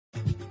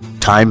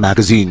Time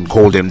magazine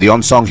called him the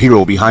unsung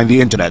hero behind the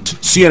internet.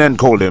 CNN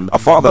called him a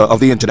father of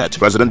the internet.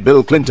 President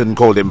Bill Clinton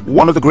called him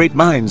one of the great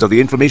minds of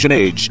the information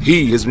age.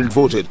 He has been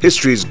voted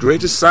history's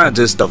greatest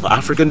scientist of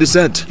African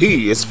descent.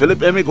 He is Philip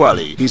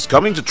Emeagwali. He's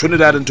coming to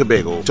Trinidad and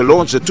Tobago to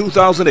launch the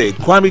 2008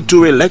 Kwame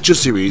Ture lecture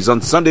series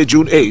on Sunday,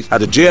 June 8th at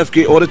the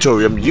JFK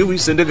Auditorium, UWI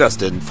St.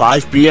 Augustine,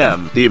 5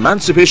 p.m. The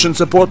Emancipation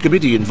Support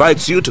Committee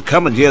invites you to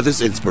come and hear this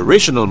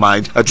inspirational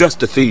mind address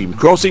the theme,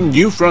 Crossing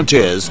New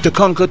Frontiers to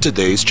Conquer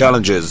Today's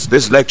Challenges.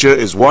 This lecture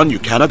is one you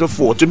cannot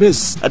afford to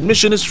miss.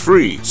 Admission is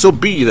free, so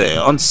be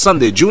there on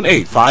Sunday, June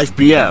 8, 5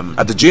 p.m.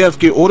 at the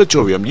JFK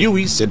Auditorium,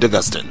 UWI St.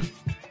 Augustine.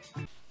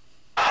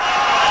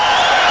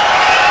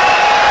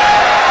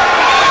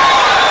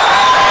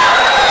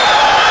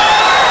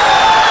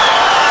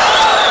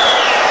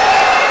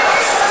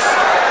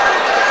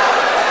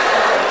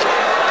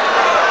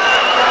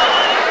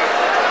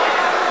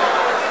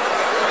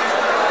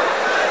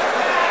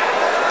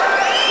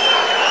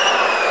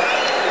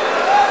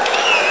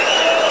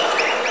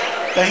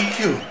 Thank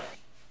you.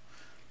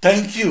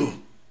 Thank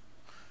you.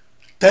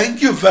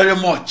 Thank you very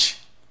much.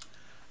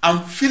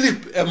 I'm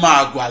Philip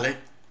Emeagwali.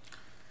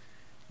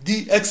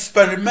 The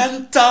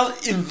experimental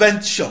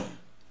invention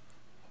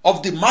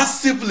of the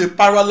massively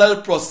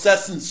parallel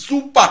processing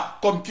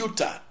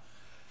supercomputer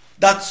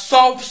that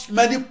solves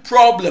many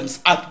problems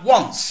at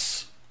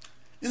once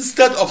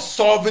instead of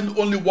solving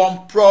only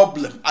one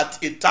problem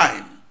at a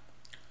time,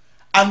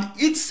 and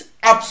its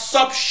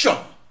absorption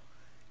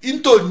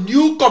into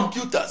new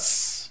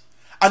computers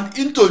and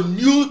into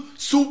new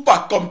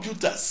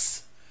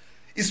supercomputers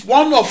is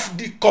one of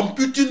the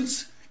computing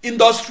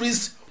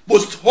industry's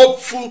most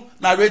hopeful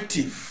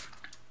narrative.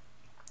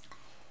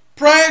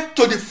 Prior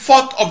to the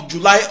 4th of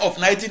July of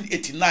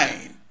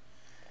 1989,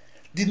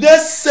 the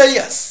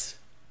naysayers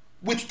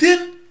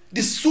within the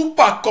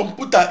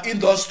supercomputer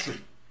industry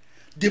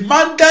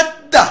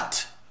demanded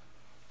that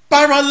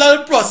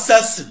parallel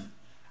processing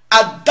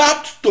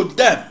adapt to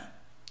them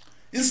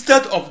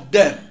instead of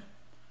them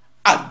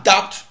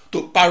adapt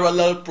to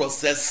parallel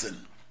processing.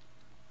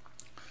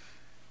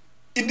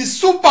 In the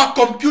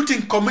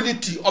supercomputing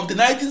community of the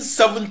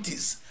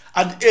 1970s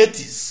and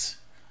 80s,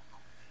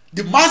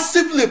 the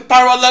massively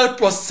parallel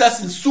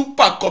processing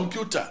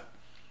supercomputer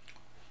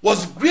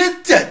was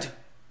greeted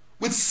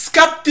with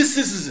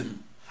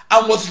skepticism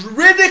and was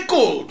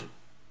ridiculed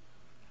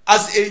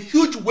as a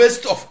huge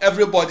waste of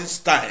everybody's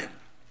time.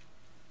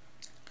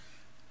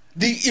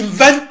 The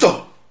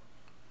inventor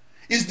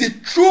is the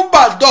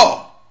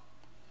troubadour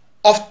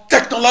of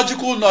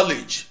technological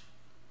knowledge.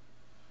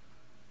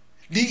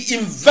 The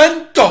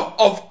inventor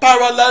of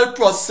parallel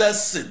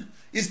processing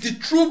is the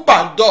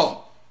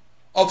troubadour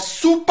of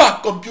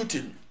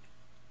supercomputing.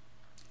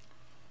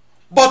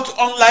 But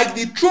unlike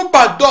the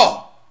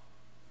troubadour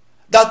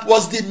that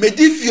was the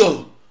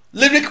medieval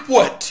lyric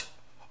poet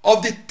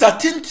of the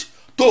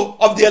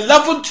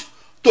 11th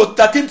to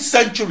 13th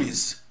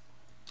centuries,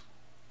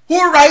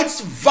 who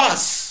writes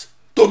verse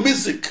to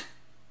music,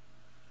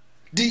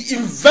 the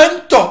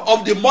inventor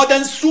of the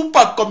modern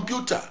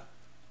supercomputer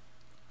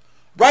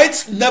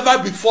writes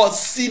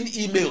never-before-seen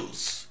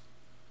emails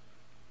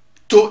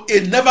to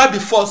a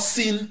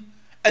never-before-seen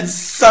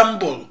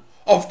ensemble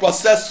of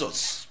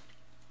processors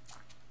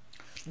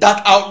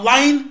that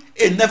outline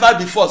a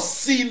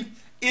never-before-seen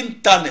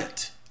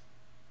internet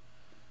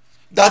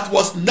that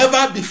was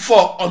never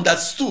before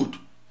understood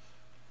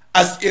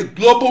as a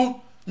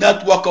global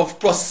network of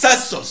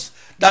processors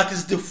that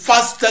is the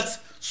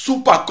fastest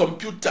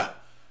supercomputer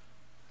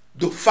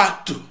de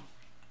facto.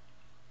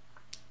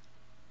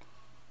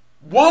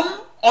 One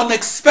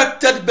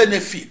unexpected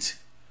benefit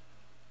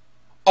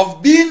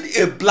of being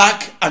a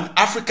black and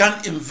African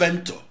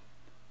inventor,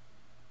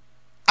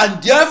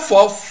 and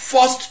therefore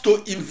forced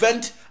to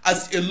invent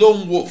as a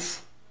lone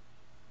wolf,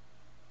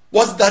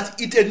 was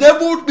that it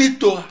enabled me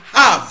to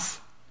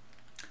have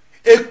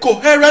a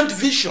coherent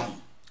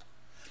vision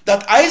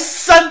that I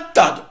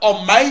centered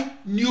on my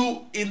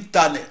new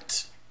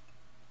internet.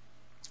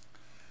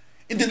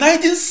 In the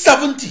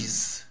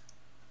 1970s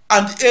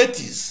and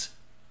 80s,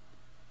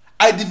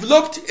 I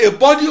developed a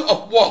body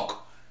of work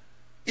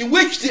in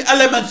which the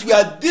elements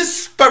were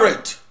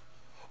disparate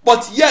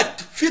but yet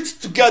fit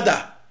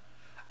together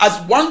as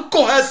one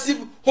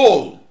cohesive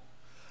whole.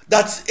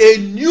 That's a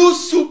new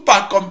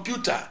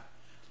supercomputer,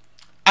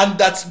 and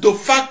that's de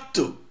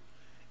facto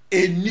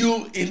a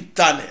new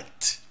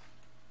internet.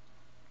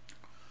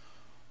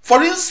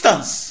 For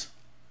instance,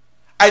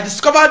 I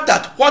discovered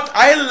that what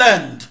I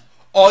learned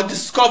or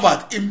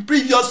discovered in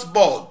previous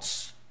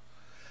boards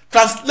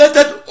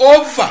translated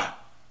over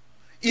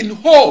in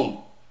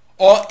whole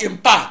or in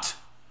part,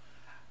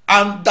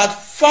 and that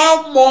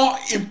far more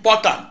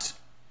important,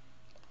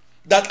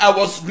 that I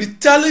was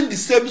retelling the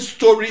same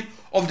story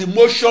of the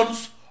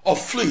motions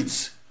of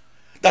fluids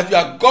that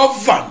were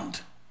governed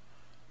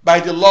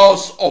by the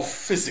laws of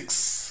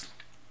physics.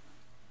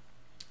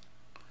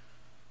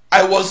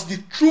 I was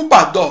the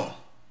troubadour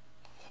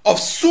of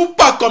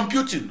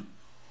supercomputing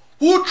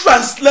who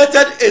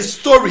translated a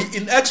story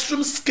in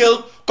extreme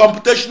scale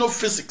computational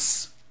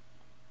physics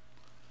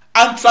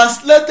and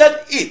translated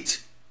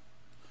it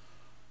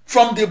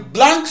from the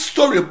blank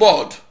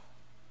storyboard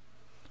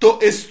to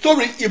a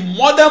story in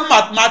modern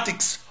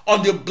mathematics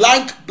on the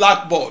blank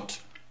blackboard,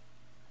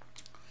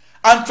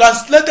 and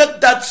translated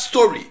that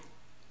story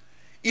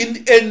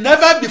in a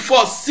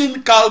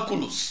never-before-seen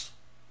calculus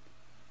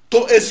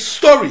to a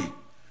story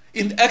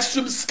in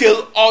extreme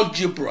scale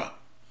algebra,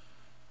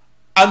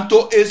 and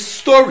to a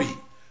story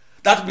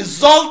that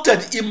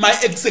resulted in my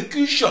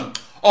execution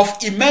of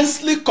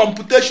immensely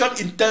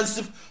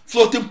computation-intensive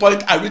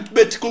floating-point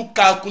arithmetical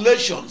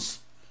calculations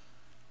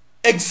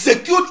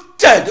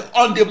executed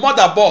on the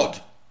motherboard,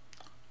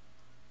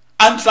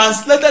 and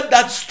translated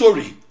that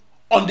story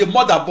on the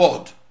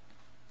motherboard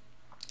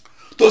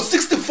to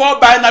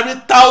 64 binary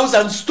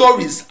thousand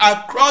stories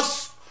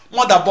across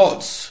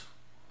motherboards,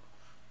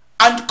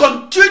 and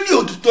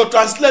continued to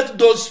translate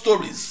those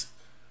stories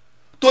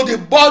to the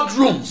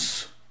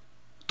boardrooms,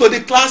 to the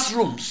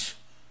classrooms,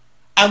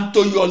 and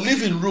to your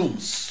living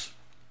rooms.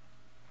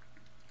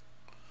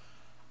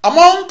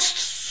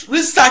 Amongst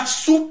research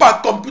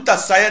supercomputer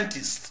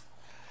scientists,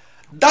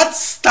 that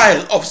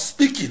style of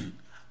speaking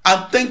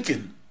and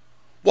thinking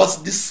was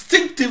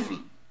distinctively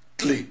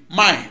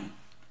mine.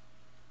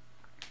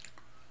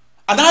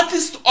 An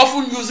artist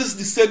often uses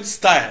the same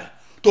style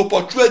to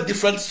portray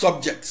different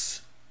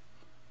subjects.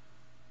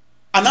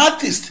 An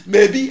artist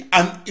may be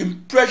an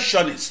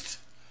impressionist,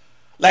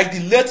 like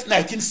the late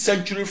 19th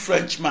century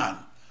Frenchman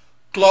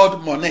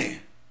Claude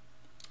Monet,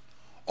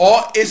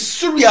 or a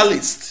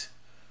surrealist,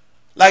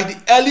 like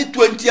the early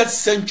 20th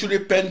century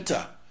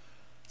painter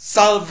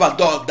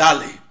Salvador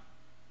Dali,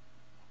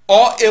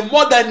 or a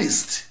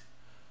modernist,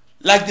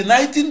 like the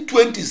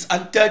 1920s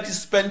and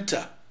 30s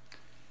painter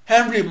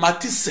Henri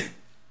Matisse,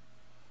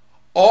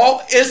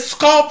 or a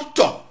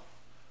sculptor,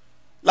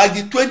 like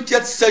the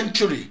 20th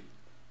century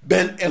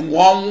Ben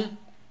Enwonwu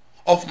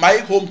of my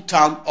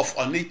hometown of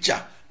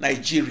Onitsha,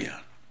 Nigeria.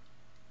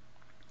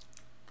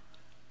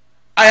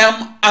 I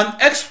am an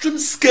extreme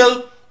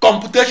scale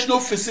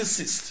computational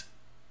physicist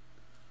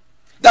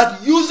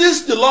that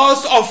uses the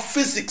laws of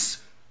physics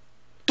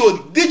to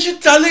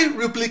digitally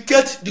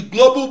replicate the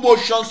global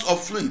motions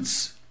of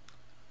fluids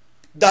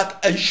that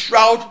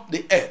enshroud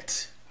the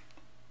earth.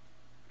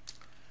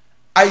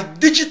 I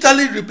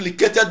digitally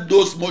replicated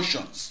those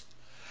motions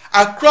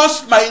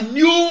across my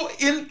new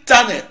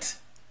internet.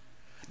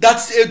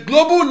 That's a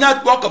global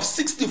network of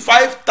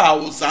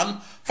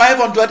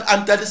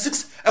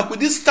 65,536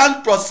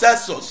 equidistant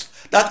processors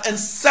that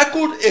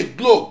encircled a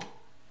globe.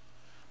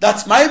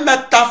 That's my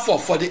metaphor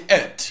for the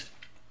earth.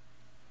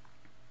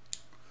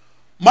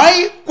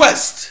 My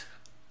quest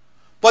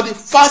for the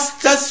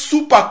fastest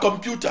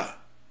supercomputer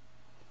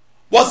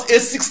was a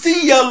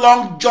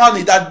 16-year-long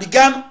journey that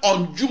began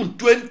on June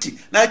 20,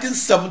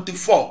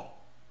 1974,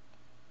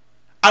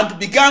 and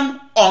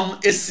began on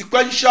a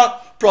sequential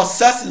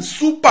processing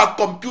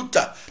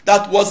supercomputer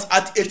that was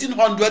at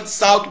 1800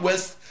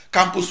 Southwest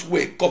Campus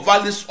Way,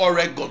 Corvallis,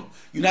 Oregon,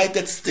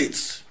 United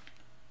States.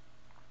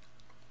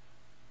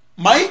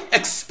 My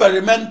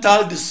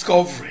experimental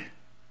discovery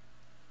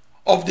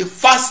of the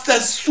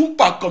fastest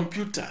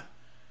supercomputer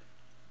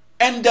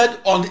ended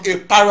on a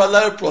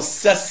parallel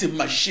processing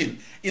machine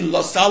in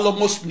Los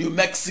Alamos, New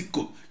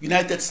Mexico,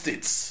 United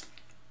States.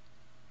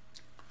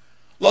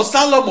 Los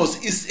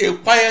Alamos is a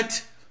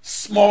quiet,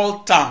 small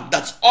town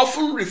that's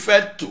often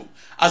referred to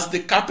as the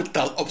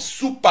capital of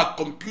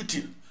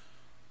supercomputing,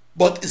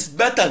 but is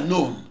better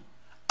known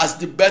as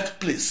the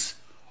birthplace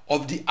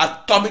of the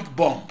atomic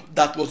bomb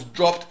that was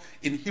dropped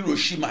in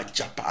Hiroshima,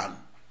 Japan.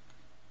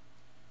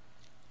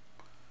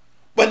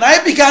 When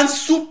I began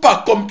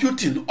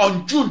supercomputing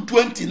on June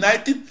 20,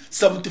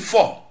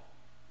 1974,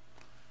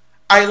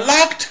 I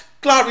lacked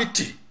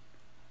clarity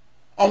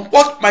on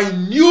what my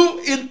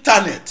new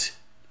internet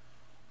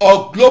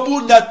or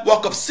global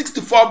network of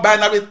 64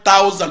 binary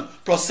thousand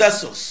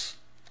processors,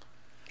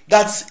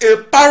 that's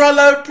a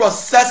parallel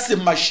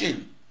processing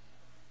machine,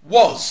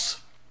 was.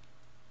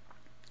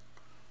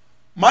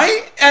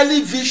 My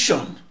early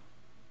vision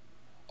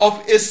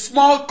of a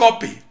small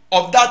copy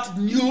of that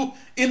new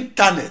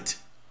internet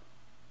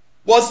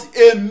was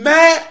a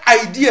mere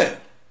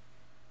idea,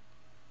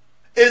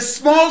 a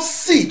small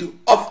seed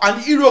of an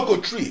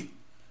iroko tree,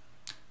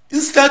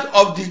 instead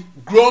of the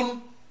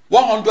grown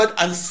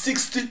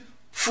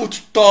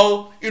 160-foot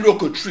tall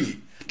iroko tree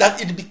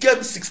that it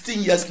became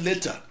 16 years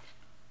later.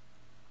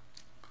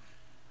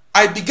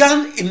 I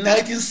began in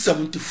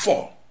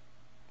 1974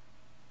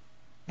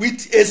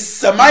 with a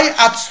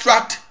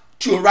semi-abstract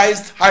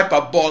theorized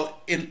hyperbole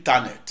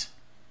internet.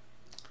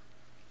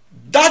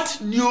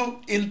 That new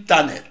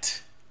internet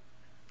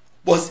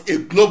was a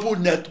global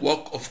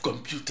network of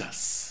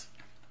computers.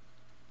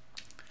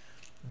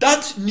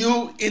 That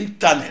new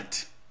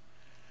internet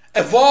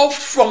evolved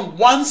from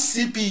one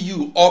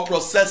CPU or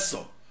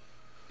processor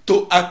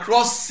to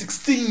across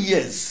 16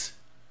 years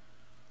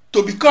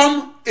to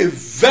become a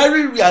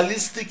very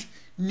realistic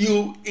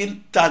new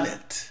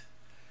internet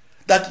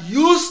that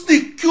used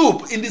the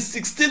cube in the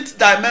 16th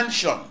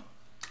dimension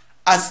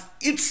as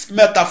its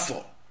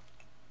metaphor.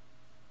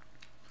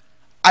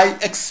 I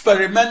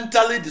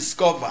experimentally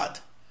discovered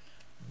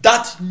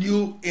that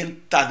new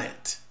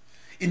internet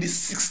in the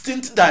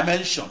 16th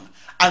dimension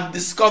and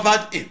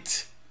discovered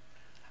it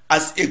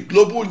as a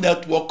global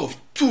network of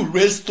 2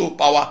 raised to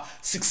power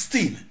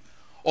 16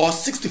 or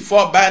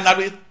 64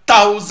 binary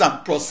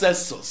thousand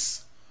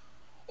processors,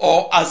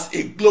 or as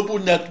a global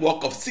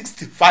network of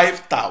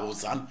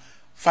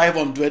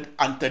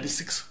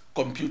 65,536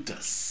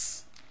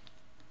 computers.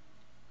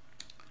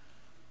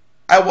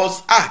 I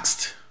was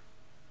asked,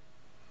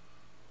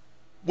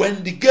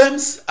 when the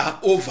games are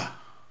over,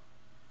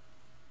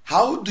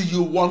 how do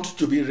you want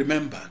to be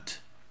remembered?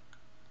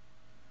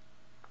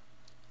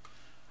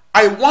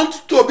 I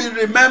want to be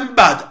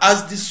remembered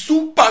as the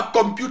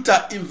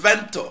supercomputer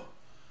inventor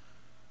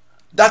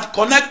that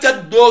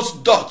connected those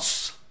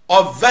dots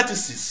or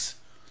vertices,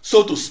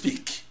 so to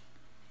speak.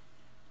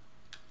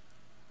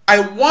 I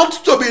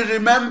want to be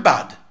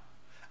remembered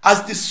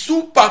as the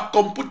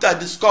supercomputer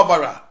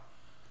discoverer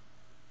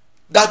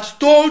that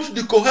told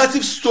the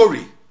cohesive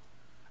story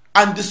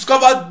and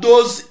discovered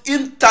those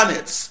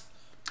internets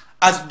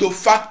as de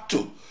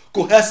facto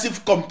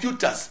cohesive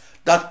computers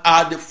that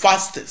are the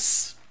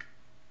fastest.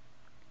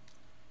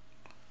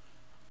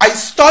 I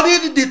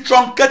studied the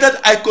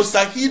truncated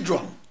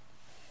icosahedron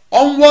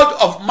onward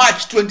of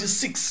March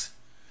 26,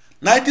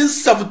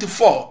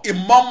 1974 in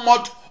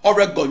Monmouth,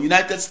 Oregon,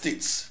 United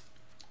States.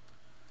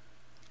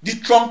 The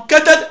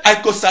truncated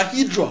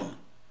icosahedron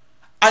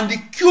and the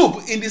cube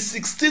in the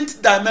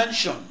 16th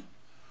dimension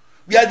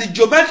were the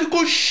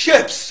geometrical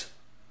shapes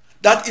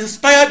that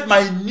inspired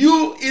my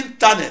new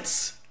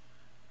internets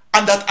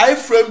and that I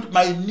framed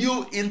my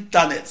new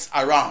internets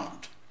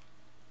around.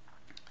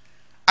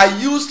 I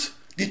used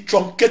the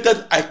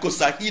truncated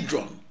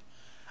icosahedron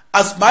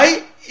as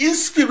my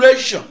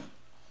inspiration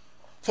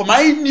for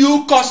my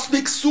new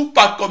cosmic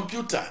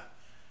supercomputer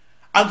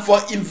and for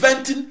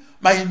inventing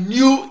my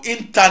new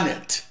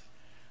internet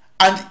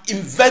and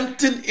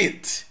inventing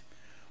it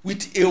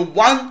with a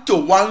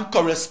one-to-one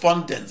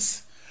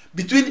correspondence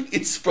between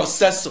its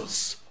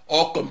processors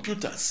or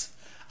computers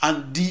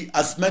and the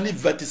as many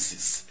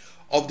vertices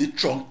of the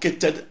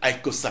truncated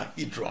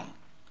icosahedron.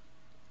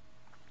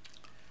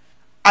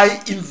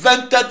 I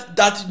invented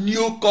that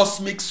new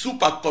cosmic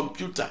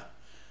supercomputer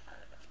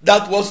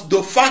that was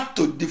de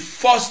facto the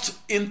first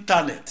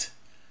internet,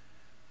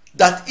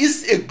 that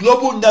is a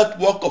global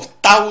network of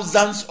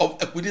thousands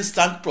of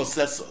equidistant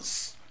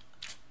processors.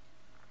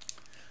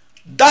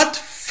 That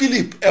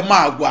Philip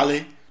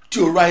Emeagwali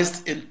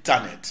theorized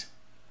internet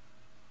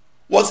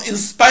was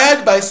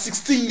inspired by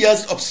 16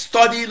 years of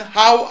studying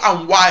how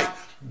and why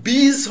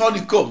bees'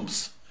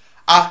 honeycombs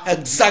are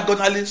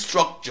hexagonally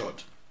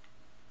structured.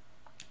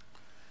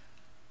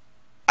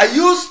 I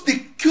used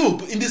the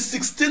cube in the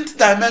 16th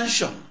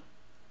dimension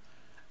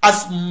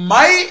as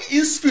my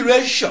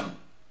inspiration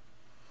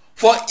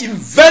for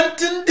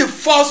inventing the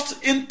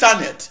first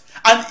internet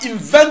and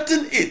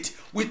inventing it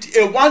with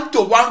a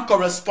one-to-one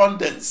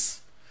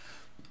correspondence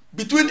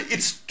between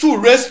its 2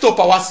 raised to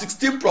power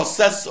 16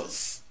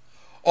 processors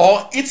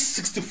or its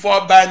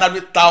 64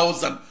 binary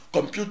thousand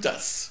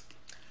computers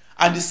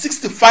and the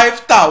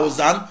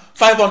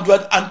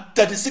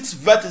 65,536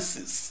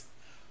 vertices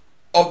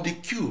of the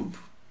cube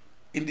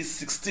in the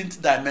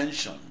 16th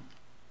dimension.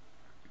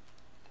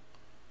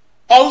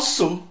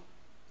 Also,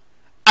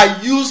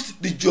 I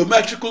used the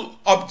geometrical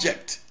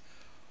object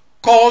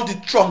called the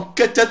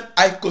truncated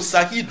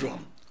icosahedron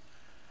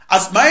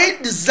as my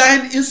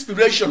design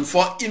inspiration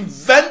for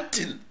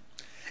inventing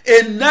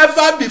a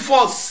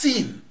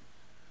never-before-seen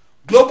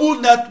global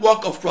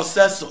network of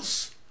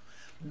processors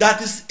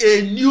that is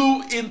a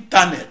new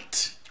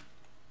internet.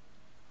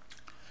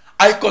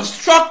 I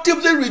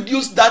constructively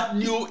reduced that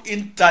new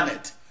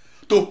internet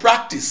to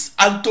practice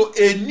and to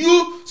a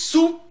new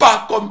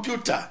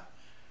supercomputer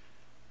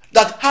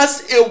that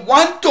has a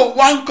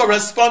one-to-one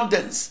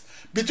correspondence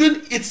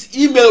between its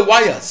email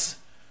wires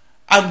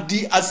and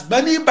the as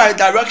many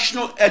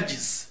bidirectional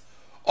edges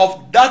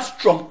of that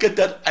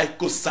truncated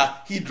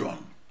icosahedron.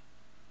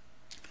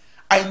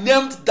 I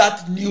named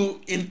that new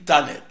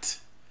internet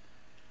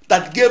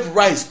that gave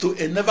rise to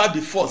a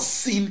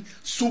never-before-seen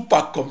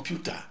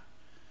supercomputer,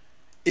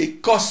 a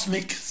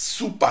cosmic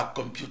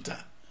supercomputer.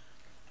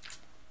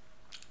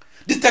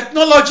 The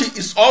technology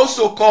is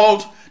also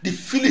called the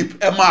Philip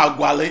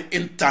Emeagwali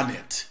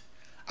Internet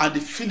and the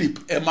Philip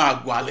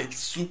Emeagwali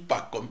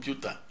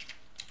supercomputer.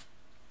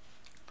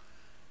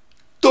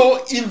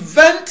 To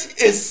invent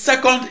a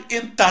second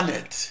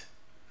internet,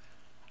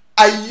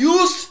 I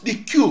used the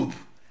cube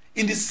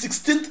in the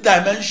 16th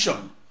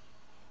dimension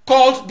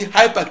called the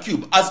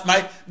hypercube as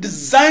my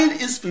design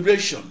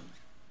inspiration.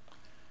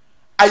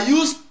 I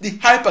used the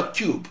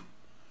hypercube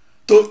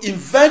to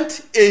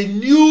invent a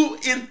new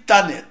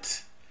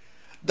internet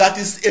that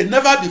is a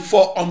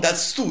never-before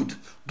understood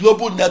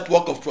global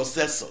network of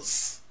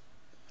processors.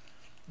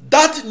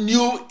 That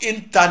new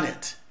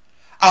internet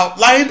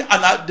outlined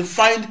and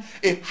defined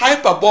a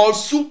hyperbole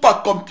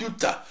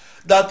supercomputer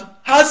that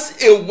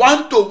has a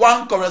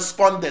one-to-one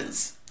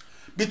correspondence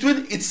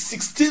between its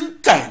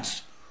 16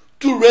 times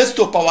 2 raised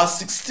to power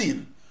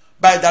 16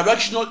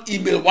 bidirectional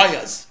email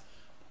wires,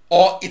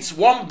 or its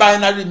 1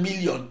 binary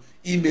million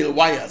email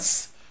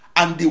wires,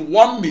 and the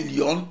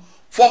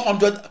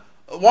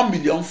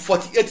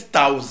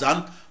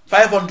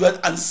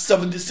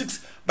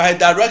 1,048,576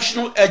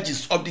 bidirectional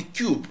edges of the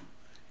cube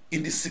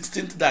in the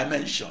 16th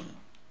dimension.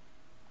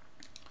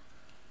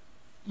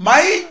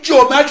 My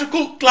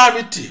geometrical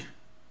clarity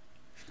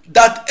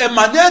that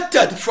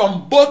emanated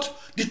from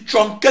both the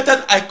truncated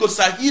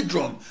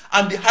icosahedron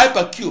and the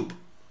hypercube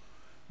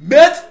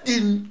made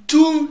the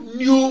two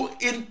new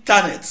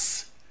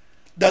internets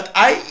that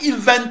I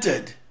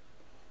invented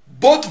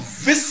both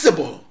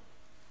visible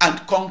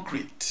and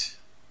concrete.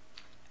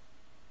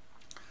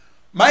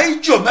 My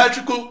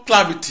geometrical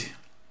clarity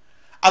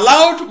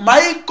allowed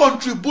my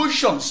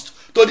contributions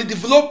to the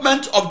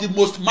development of the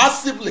most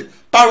massively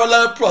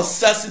parallel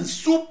processing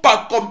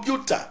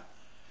supercomputer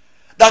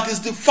that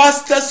is the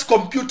fastest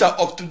computer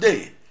of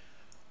today,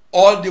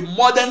 or the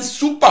modern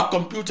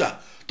supercomputer,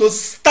 to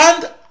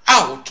stand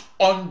out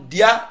on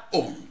their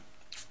own.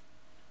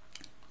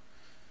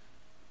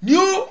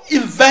 New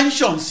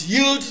inventions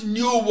yield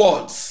new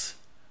words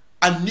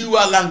and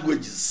newer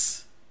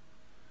languages.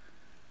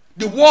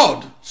 The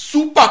word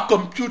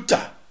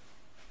supercomputer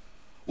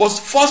was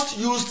first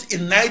used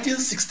in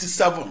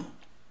 1967.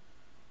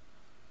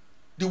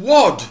 The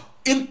word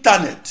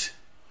internet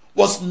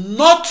was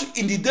not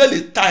in the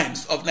Daily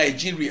Times of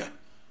Nigeria.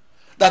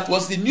 That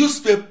was the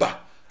newspaper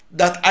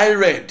that I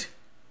read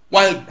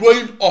while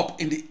growing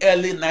up in the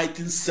early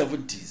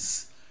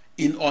 1970s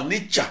in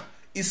Onitsha,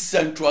 East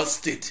Central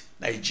State,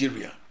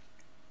 Nigeria.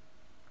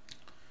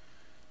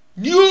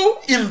 New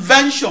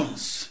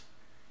inventions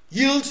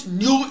yield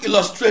new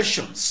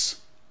illustrations.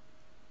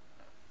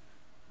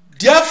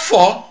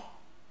 Therefore,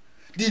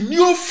 the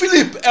new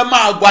Philip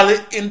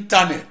Emeagwali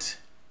Internet,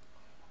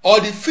 or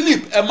the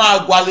Philip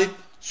Emeagwali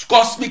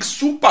cosmic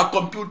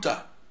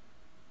supercomputer,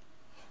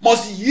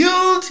 must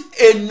yield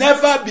a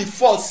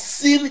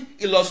never-before-seen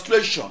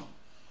illustration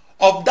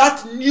of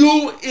that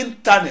new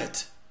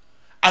internet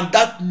and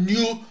that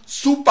new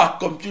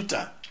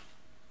supercomputer.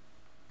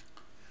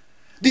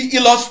 The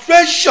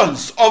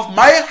illustrations of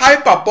my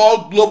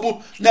hyperbolic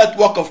global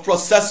network of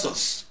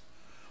processors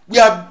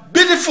were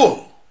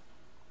beautiful.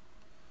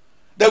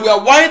 They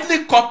were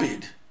widely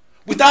copied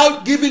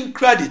without giving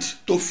credit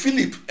to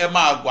Philip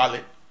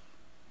Emeagwali.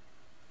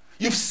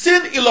 You've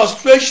seen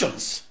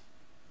illustrations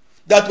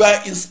that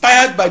were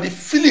inspired by the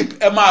Philip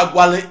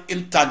Emeagwali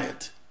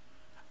Internet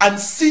and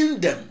seen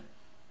them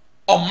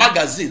on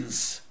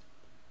magazines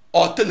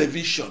or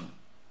television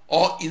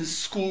or in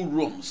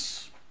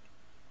schoolrooms.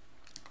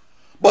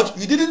 But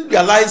you didn't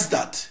realize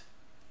that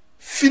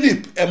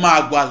Philip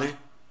Emeagwali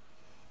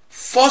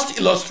first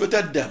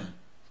illustrated them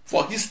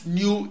for his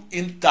new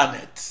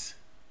internet.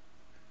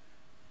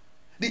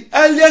 The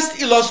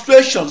earliest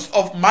illustrations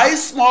of my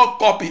small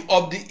copy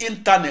of the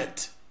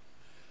internet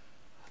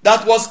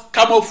that was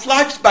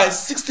camouflaged by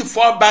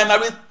 64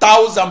 binary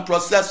thousand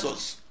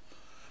processors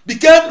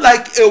became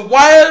like a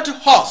wild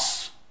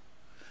horse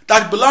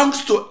that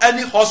belongs to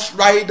any horse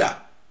rider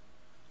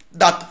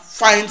that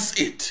finds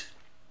it.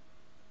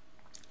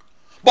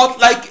 But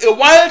like a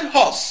wild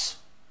horse,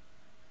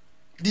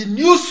 the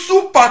new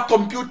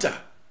supercomputer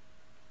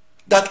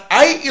that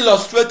I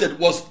illustrated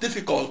was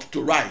difficult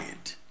to ride.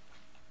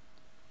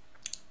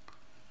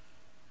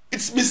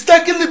 It's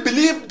mistakenly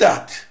believed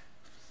that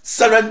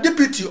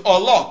serendipity or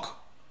luck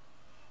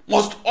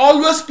must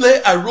always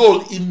play a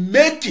role in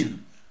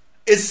making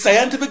a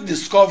scientific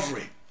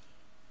discovery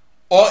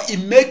or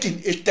in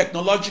making a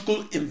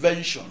technological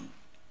invention.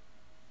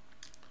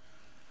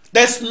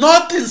 There's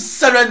nothing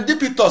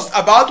serendipitous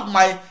about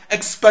my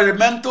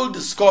experimental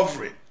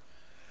discovery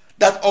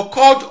that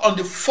occurred on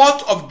the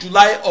 4th of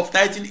July of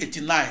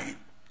 1989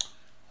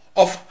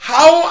 of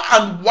how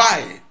and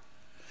why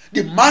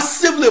the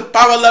massively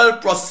parallel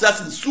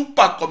processing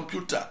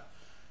supercomputer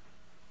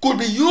could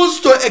be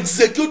used to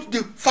execute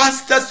the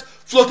fastest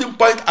floating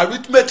point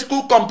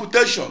arithmetical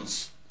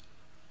computations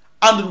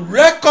and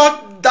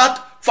record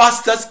that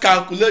fastest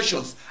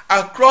calculations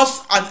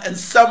across an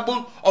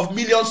ensemble of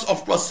millions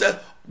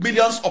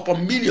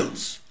upon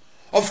millions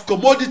of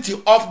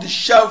commodity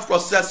off-the-shelf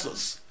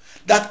processors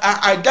that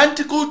are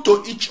identical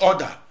to each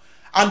other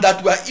and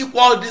that were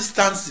equal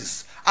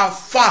distances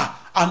afar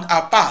and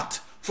apart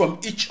from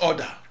each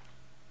other.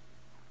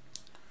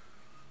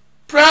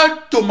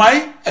 Prior to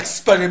my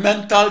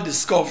experimental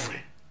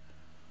discovery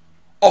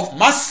of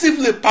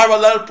massively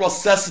parallel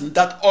processing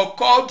that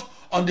occurred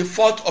on the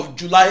 4th of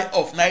July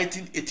of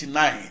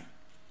 1989,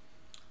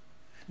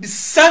 the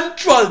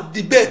central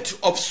debate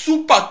of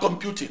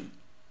supercomputing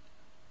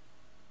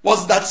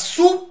was that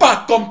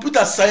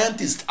supercomputer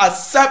scientists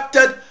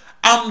accepted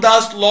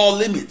Amdahl's law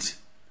limit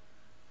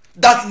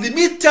that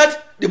limited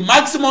the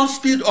maximum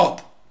speed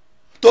up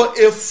to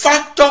a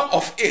factor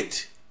of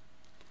 8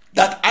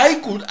 that I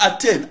could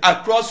attain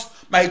across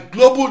my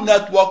global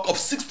network of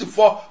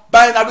 64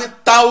 binary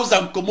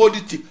thousand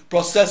commodity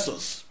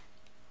processors.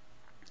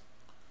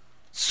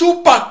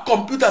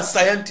 Supercomputer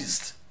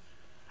scientists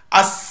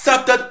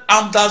accepted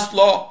Amdahl's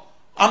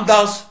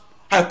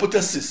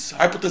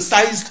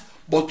hypothesized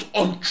but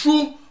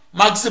untrue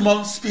maximum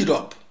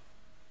speedup.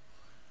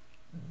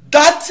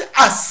 That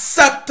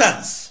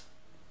acceptance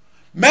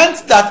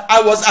meant that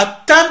I was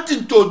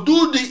attempting to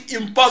do the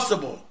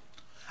impossible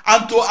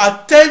and to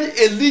attain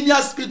a linear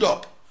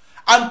speedup,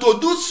 and to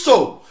do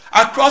so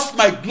across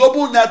my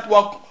global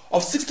network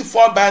of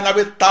 64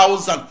 binary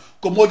thousand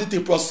commodity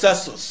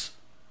processors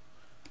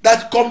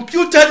that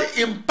computed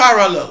in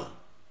parallel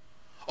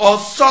or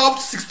solved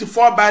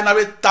 64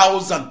 binary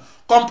thousand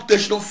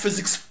computational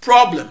physics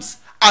problems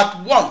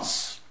at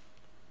once.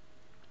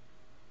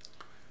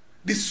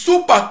 The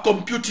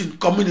supercomputing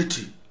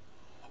community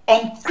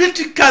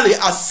uncritically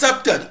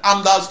accepted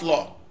Amdahl's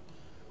law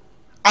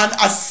and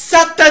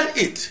accepted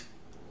it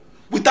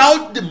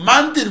without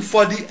demanding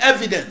for the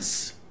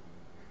evidence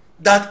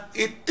that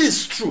it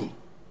is true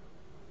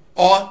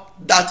or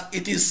that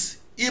it is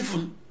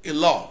even a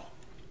law.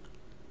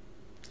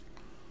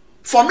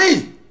 For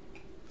me,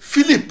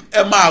 Philip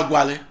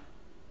Emeagwali,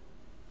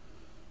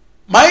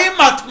 my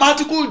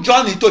mathematical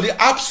journey to the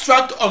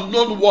abstract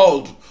unknown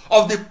world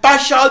of the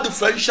partial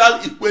differential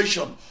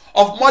equation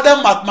of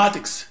modern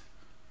mathematics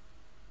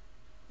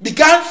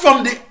began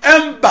from the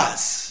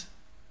embers,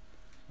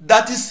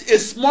 that is a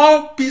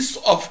small piece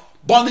of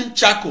burning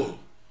charcoal,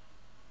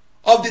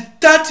 of the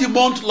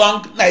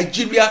 30-month-long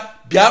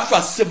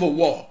Nigeria-Biafra Civil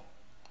War.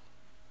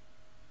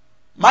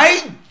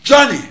 My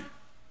journey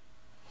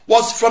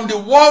was from the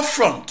war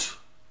front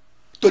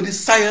to the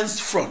science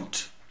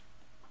front.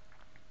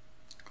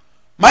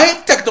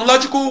 My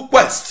technological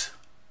quest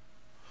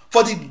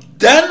for the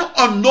then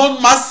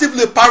unknown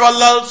massively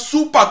parallel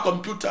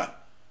supercomputer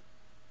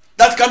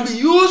that can be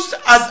used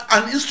as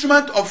an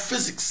instrument of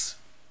physics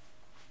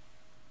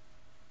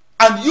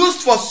and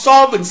used for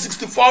solving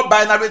 64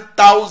 binary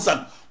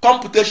thousand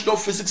computational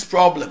physics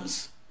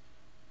problems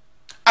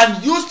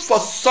and used for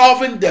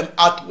solving them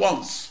at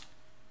once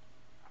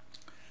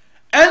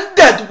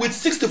ended with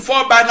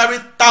 64 binary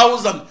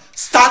thousand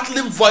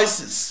startling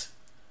voices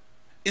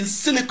in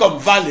Silicon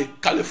Valley,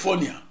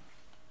 California.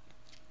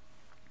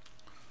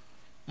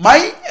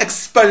 My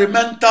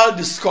experimental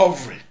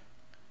discovery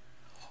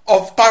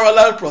of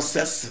parallel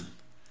processing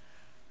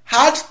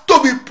had to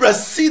be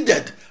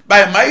preceded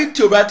by my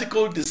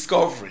theoretical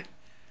discovery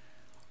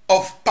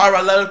of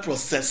parallel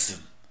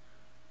processing.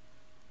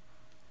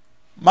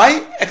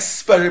 My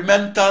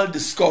experimental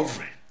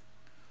discovery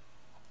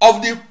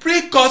of the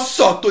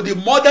precursor to the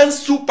modern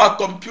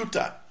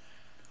supercomputer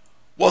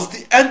was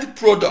the end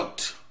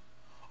product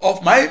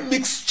of my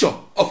mixture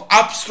of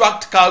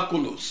abstract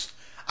calculus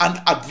and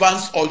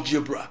advanced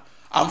algebra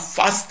and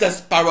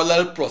fastest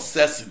parallel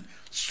processing,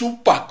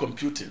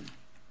 supercomputing.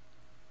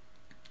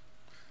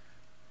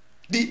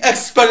 The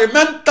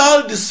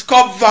experimental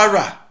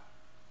discoverer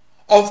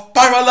of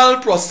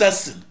parallel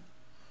processing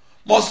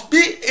must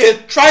be a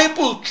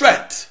triple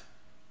threat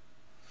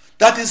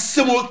that is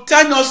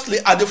simultaneously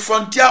at the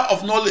frontier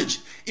of knowledge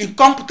in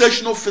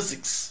computational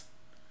physics,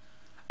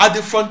 at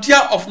the frontier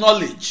of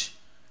knowledge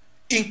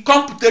in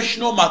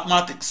computational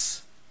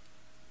mathematics,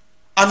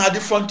 and at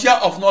the frontier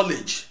of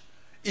knowledge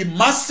in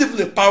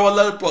massively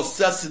parallel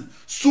processing,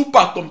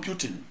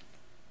 supercomputing.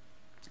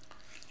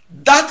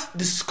 That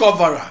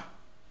discoverer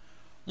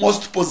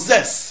must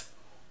possess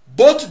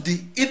both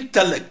the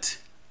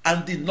intellect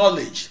and the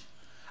knowledge,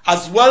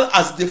 as well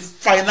as the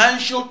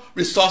financial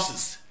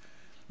resources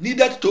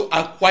needed to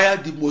acquire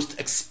the most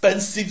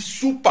expensive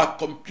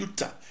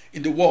supercomputer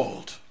in the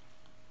world.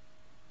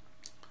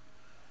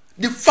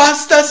 The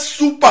fastest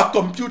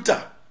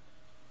supercomputer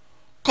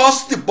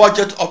cost the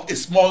budget of a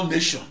small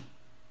nation.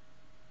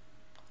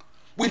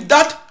 With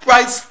that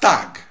price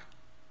tag,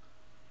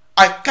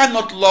 I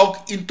cannot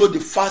log into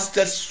the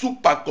fastest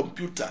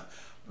supercomputer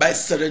by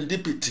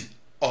serendipity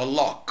or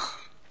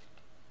luck.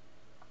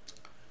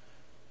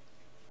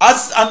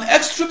 As an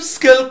extreme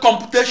scale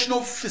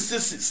computational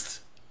physicist,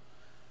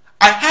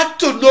 I had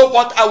to know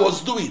what I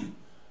was doing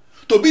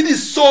to be the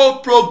sole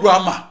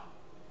programmer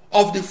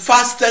of the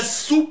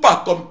fastest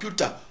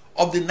supercomputer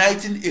of the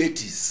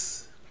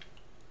 1980s.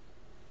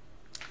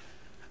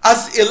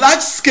 As a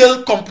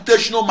large-scale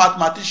computational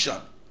mathematician,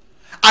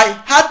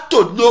 I had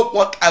to know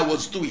what I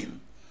was doing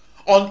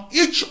on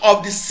each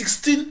of the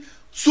 16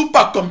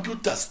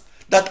 supercomputers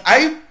that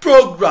I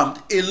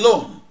programmed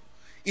alone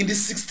in the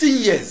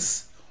 16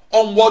 years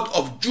onward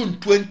of June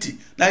 20,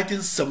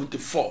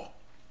 1974.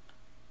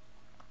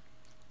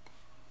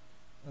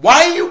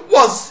 Why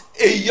was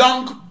a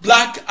young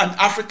black and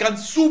African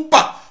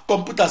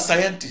supercomputer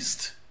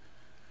scientist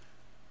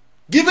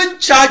given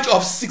charge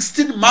of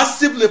 16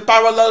 massively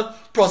parallel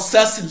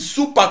processing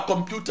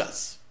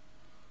supercomputers?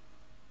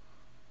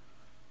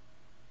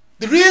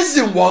 The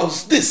reason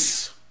was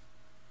this: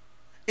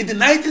 in the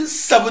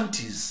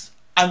 1970s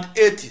and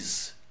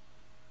 80s,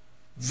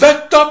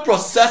 vector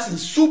processing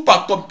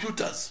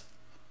supercomputers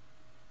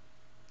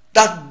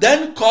that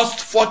then cost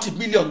 $40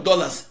 million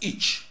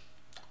each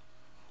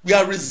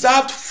were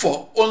reserved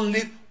for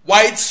only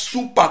white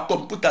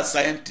supercomputer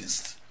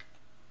scientists.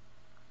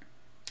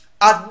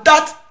 At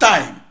that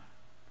time,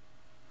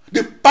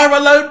 the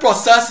parallel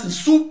processing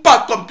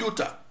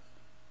supercomputer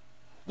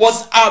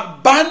was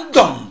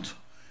abandoned,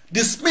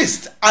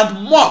 dismissed,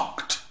 and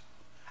mocked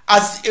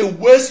as a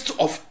waste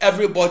of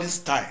everybody's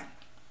time.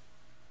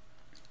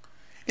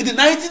 In the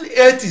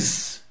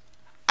 1980s,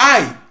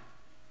 I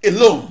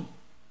alone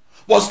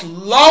was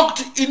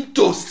logged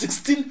into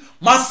 16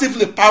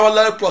 massively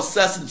parallel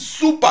processing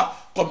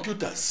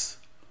supercomputers.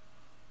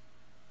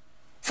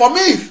 For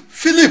me,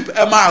 Philip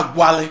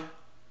Emeagwali,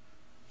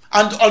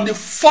 and on the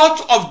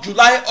 4th of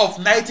July of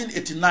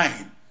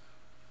 1989,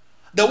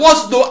 there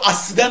was no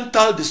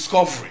accidental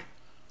discovery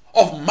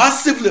of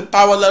massively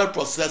parallel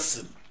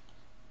processing.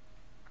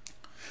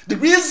 The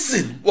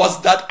reason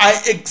was that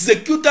I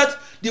executed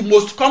the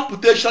most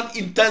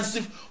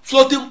computation-intensive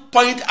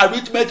floating-point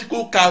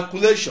arithmetical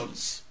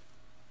calculations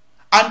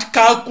and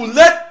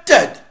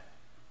calculated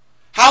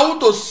how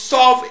to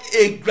solve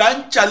a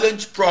grand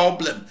challenge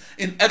problem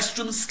in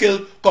extreme-scale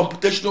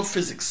computational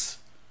physics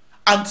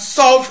and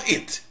solve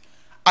it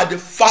at the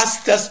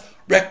fastest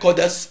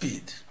recorded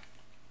speed.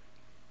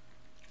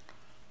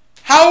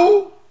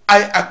 How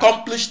I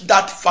accomplished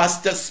that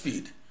fastest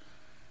speed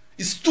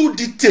is too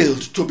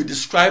detailed to be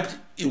described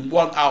in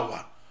 1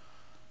 hour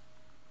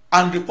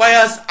and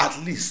requires at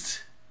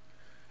least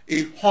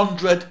a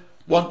 100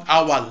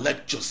 one-hour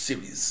lecture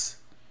series.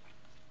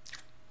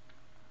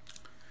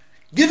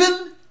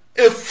 Given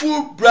a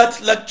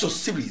full-breadth lecture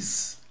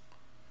series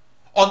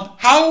on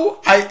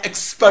how I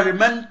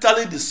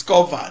experimentally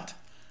discovered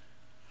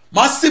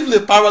massively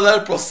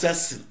parallel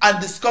processing and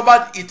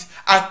discovered it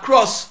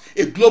across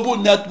a global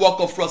network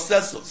of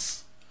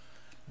processors,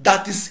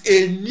 that is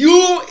a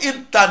new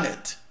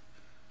internet,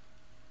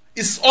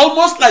 is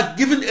almost like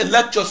giving a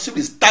lecture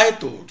series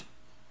titled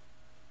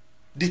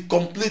The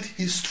Complete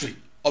History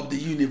of the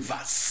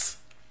Universe.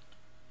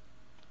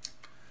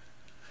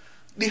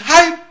 The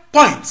high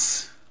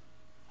points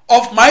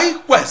of my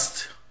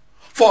quest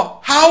for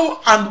how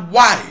and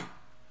why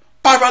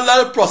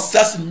parallel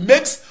processing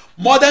makes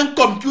modern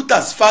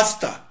computers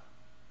faster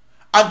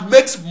and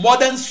makes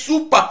modern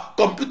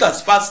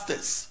supercomputers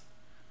fastest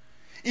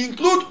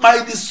include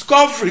my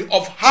discovery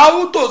of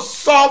how to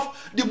solve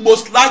the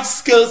most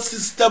large-scale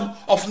system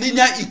of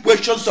linear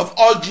equations of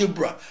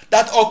algebra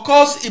that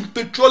occurs in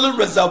petroleum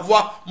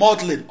reservoir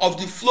modeling of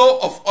the flow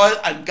of oil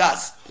and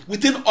gas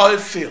within oil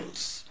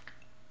fields.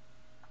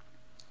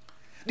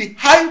 The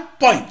high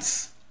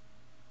points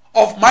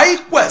of my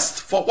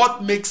quest for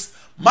what makes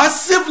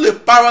massively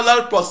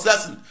parallel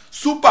processing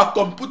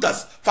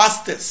supercomputers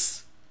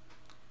fastest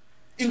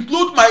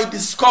include my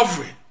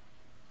discovery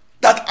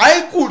that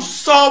I could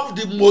solve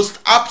the most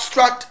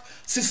abstract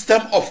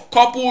system of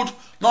coupled,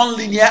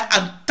 nonlinear,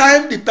 and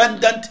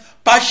time-dependent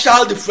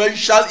partial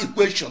differential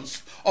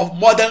equations of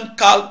modern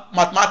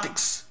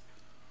mathematics,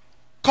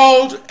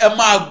 called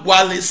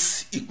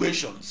Emeagwali's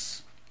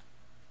equations.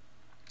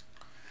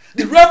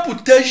 The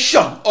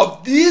reputation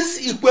of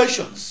these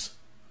equations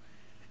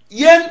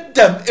earned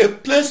them a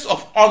place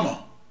of honor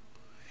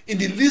in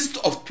the list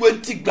of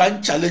 20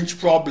 grand challenge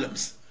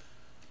problems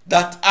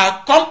that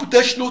are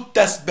computational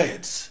test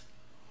beds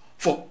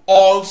for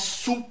all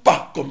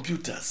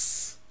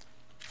supercomputers.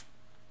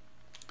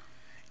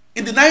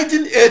 In the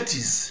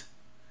 1980s,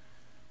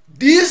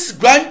 these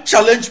grand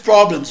challenge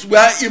problems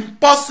were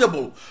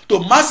impossible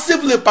to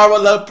massively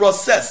parallel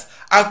process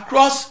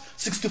across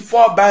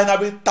 64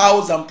 binary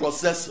thousand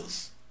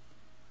processors.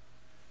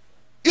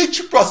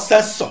 Each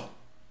processor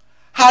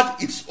had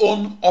its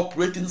own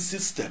operating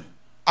system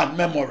and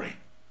memory.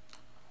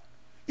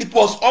 It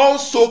was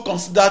also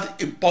considered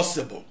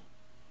impossible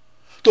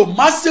to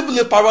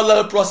massively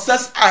parallel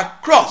process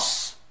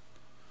across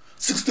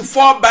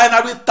 64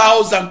 binary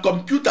thousand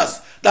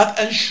computers that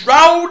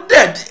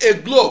enshrouded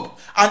a globe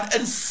and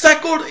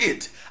encircled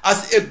it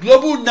as a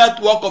global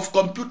network of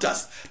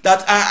computers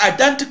that are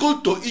identical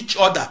to each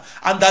other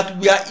and that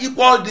were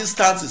equal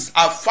distances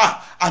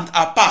afar and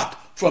apart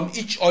from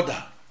each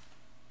other.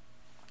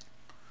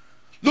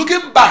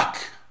 Looking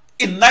back,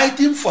 in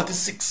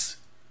 1946,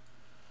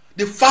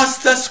 the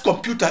fastest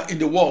computer in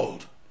the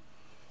world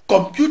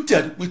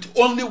computed with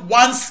only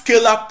one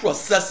scalar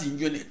processing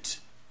unit.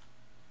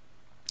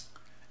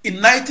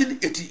 In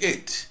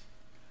 1988,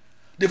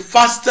 the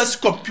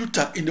fastest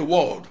computer in the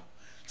world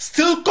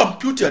still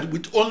computed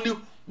with only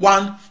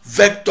one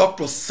vector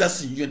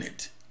processing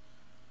unit.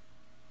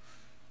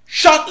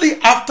 Shortly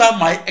after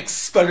my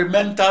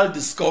experimental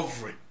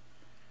discovery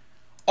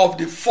of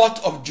the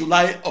 4th of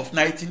July of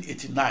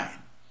 1989,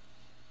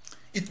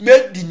 it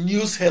made the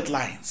news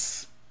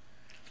headlines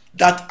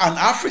that an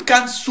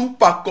African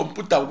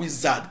supercomputer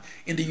wizard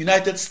in the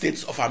United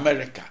States of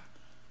America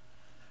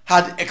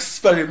had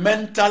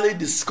experimentally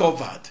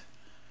discovered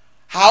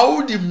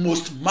how the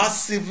most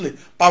massively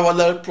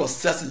parallel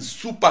processing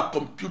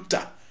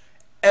supercomputer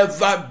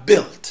ever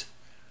built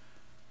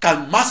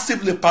can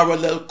massively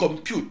parallel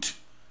compute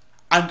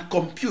and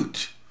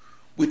compute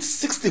with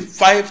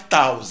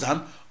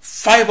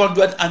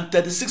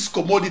 65,536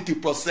 commodity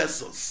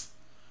processors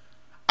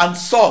and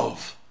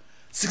solve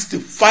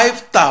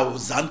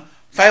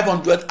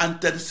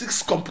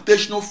 65,536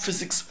 computational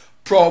physics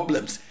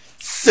problems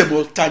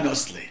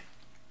simultaneously.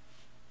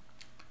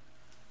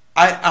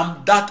 I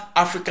am that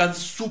African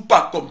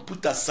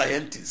supercomputer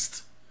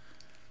scientist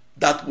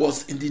that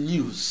was in the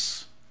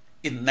news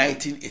in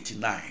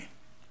 1989.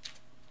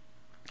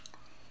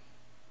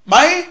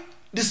 My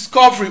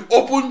discovery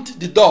opened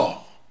the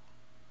door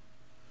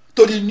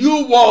to the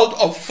new world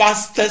of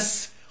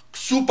fastest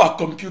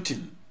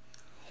supercomputing,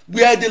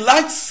 where the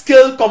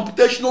large-scale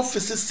computational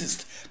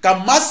physicist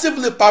can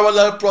massively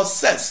parallel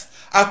process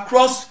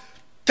across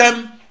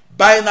 10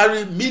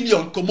 binary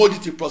million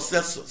commodity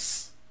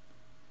processors.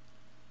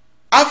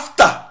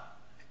 After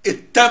a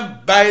 10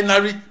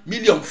 binary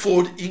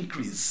million-fold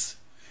increase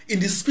in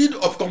the speed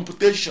of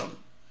computation,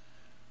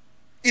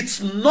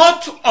 it's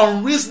not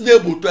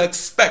unreasonable to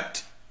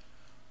expect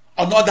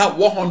another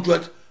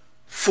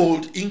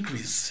 100-fold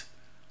increase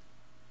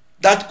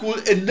that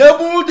could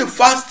enable the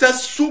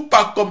fastest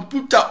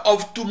supercomputer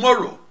of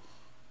tomorrow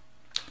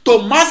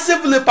to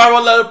massively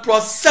parallel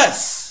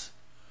process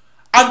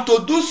and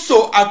to do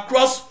so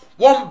across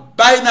 1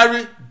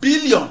 binary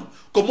billion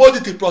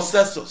commodity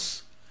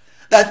processors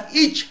that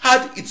each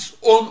had its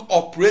own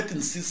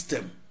operating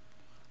system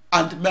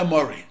and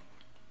memory,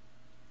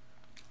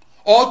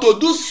 or to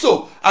do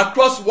so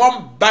across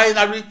 1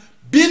 binary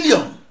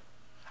billion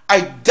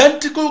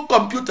identical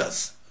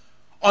computers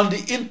on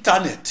the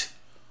internet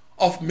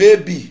of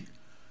maybe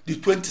the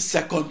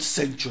 22nd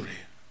century.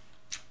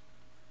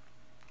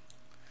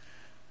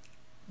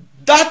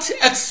 That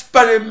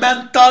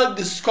experimental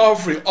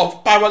discovery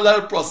of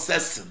parallel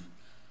processing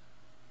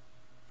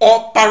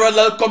or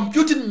parallel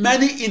computing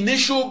many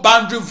initial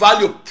boundary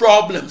value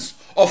problems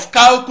of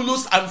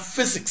calculus and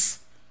physics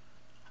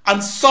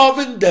and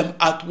solving them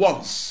at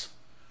once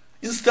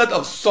instead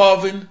of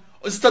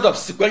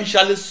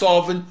sequentially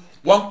solving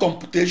one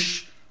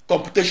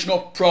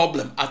computational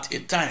problem at a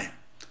time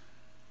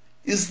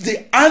is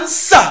the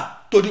answer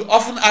to the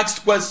often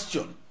asked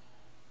question,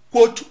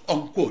 quote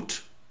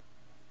unquote,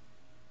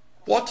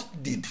 what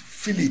did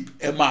Philip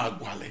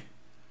Emeagwali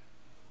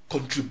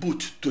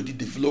contribute to the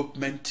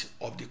development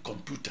of the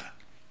computer?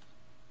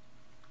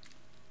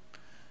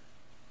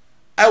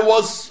 I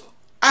was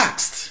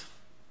asked,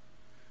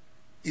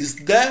 is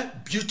there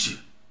beauty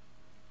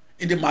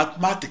in the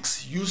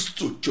mathematics used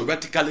to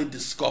theoretically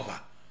discover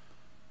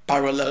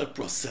parallel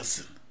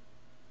processing?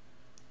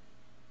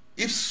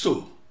 If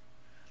so,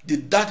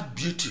 did that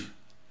beauty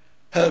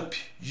help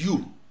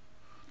you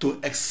to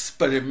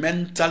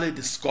experimentally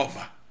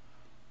discover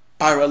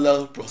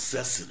parallel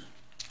processing?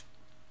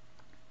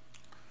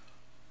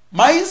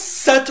 My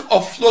set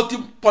of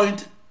floating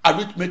point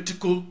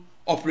arithmetical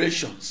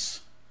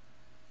operations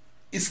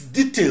is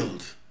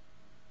detailed,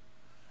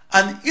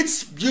 and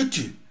its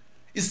beauty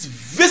is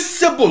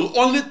visible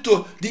only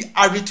to the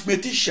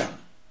arithmetician.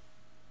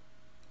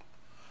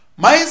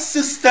 My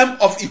system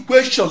of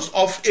equations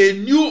of a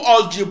new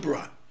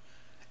algebra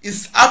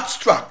is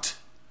abstract,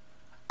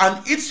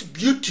 and its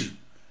beauty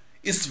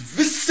is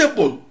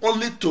visible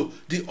only to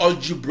the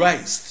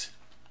algebraist.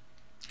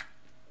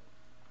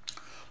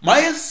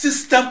 My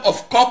system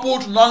of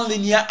coupled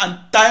nonlinear and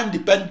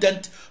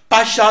time-dependent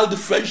partial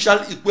differential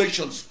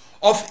equations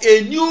of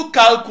a new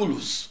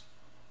calculus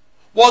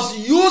was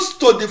used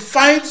to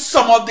define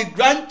some of the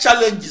grand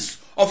challenges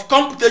of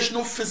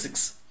computational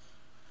physics,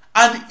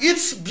 and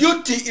its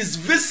beauty is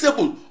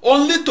visible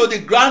only to the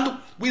grand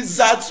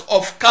wizards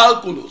of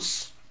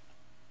calculus.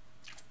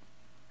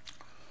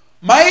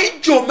 My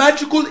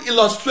geometrical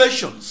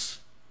illustrations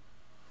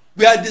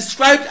were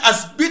described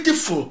as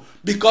beautiful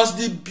because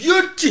the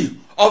beauty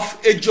of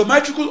a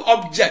geometrical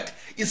object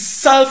is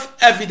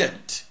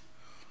self-evident.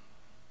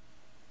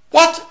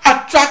 What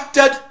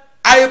attracted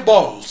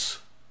eyeballs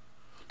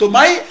to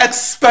my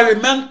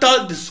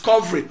experimental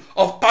discovery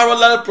of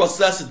parallel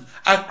processing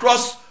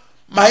across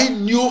my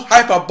new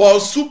hyperball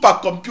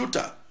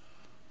supercomputer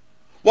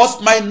was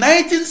my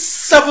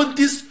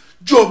 1970s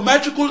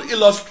geometrical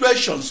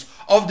illustrations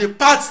of the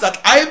paths that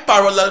I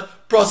parallel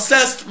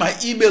processed my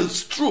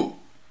emails through.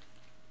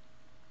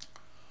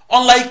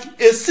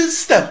 Unlike a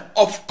system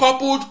of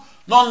coupled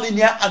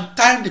nonlinear and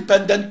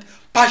time-dependent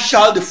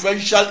partial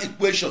differential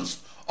equations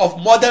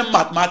of modern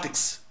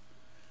mathematics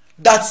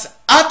that's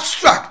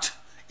abstract,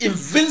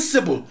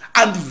 invincible,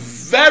 and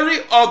very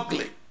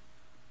ugly,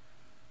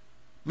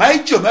 my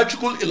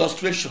geometrical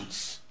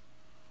illustrations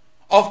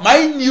of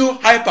my new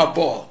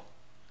hyperball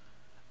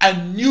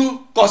and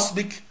new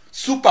cosmic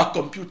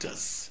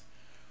supercomputers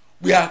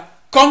were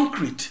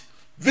concrete,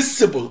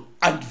 visible,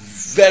 and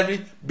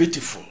very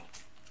beautiful.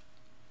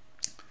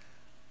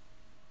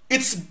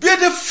 It's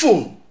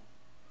beautiful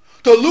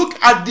to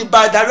look at the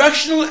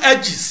bidirectional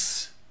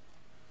edges,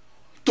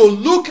 to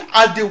look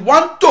at the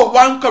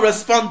one-to-one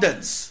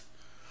correspondence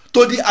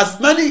to the as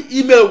many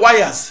email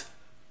wires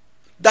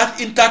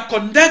that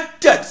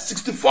interconnected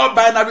 64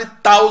 binary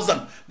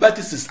thousand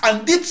vertices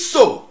and did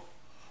so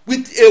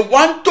with a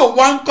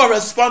one-to-one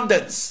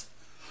correspondence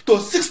to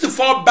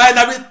 64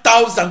 binary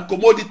thousand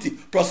commodity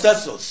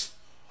processors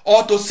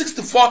or to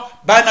 64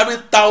 binary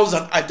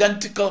thousand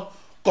identical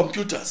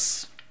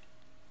computers.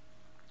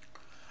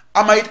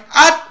 I might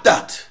add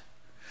that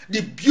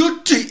the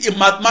beauty in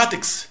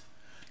mathematics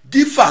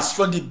differs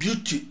from the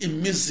beauty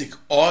in music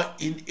or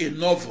in a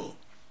novel.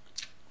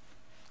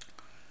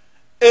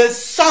 A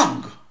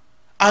song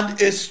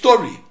and a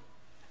story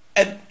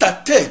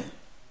entertain.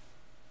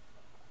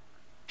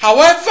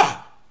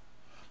 However,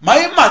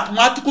 my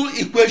mathematical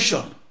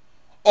equation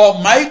or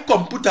my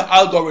computer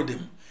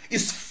algorithm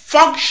is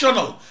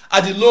functional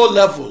at the low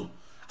level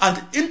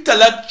and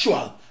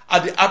intellectual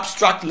at the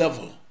abstract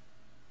level.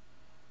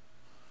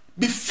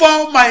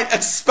 Before my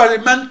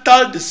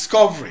experimental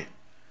discovery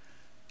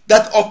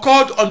that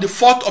occurred on the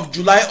 4th of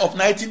July of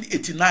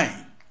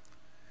 1989,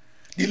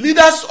 the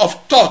leaders of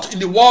thought in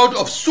the world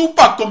of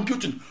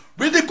supercomputing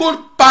ridiculed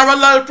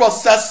parallel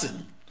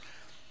processing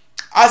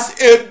as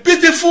a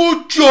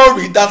beautiful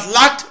theory that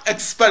lacked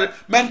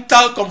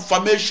experimental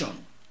confirmation.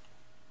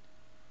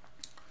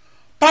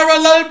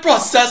 Parallel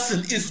processing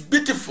is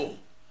beautiful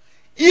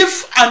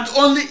if and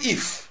only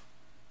if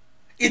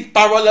it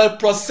parallel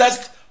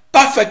processed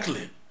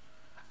perfectly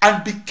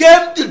and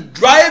became the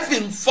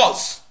driving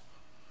force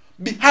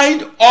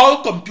behind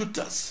all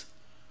computers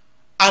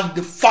and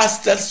the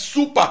fastest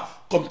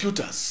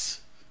supercomputers.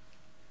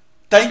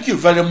 Thank you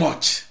very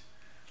much.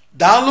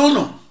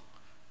 Dalono.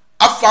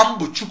 Afam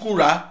bụ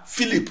Chukwura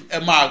Philip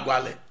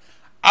Emeagwali.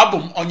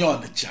 Abum onye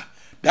Onitsha.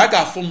 Bịa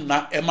ga-afụ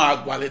na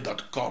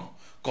emeagwali.com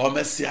ka o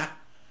mesịa.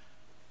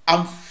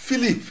 I'm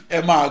Philip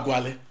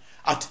Emeagwali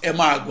at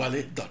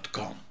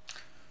emeagwali.com.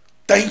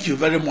 Thank you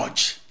very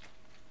much.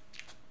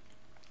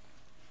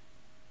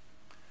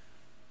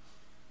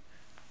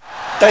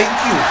 Thank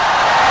you.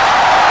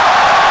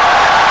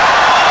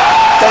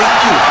 Thank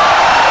you.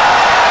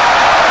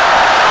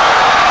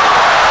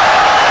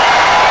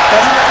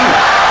 Thank you.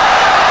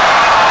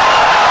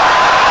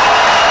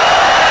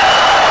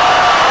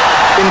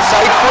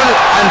 Insightful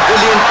and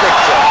brilliant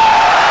lecture.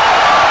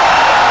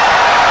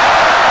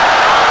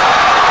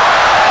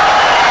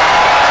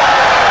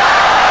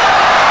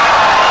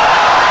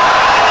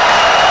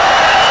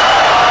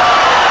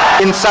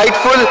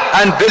 Insightful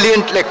and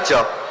brilliant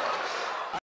lecture.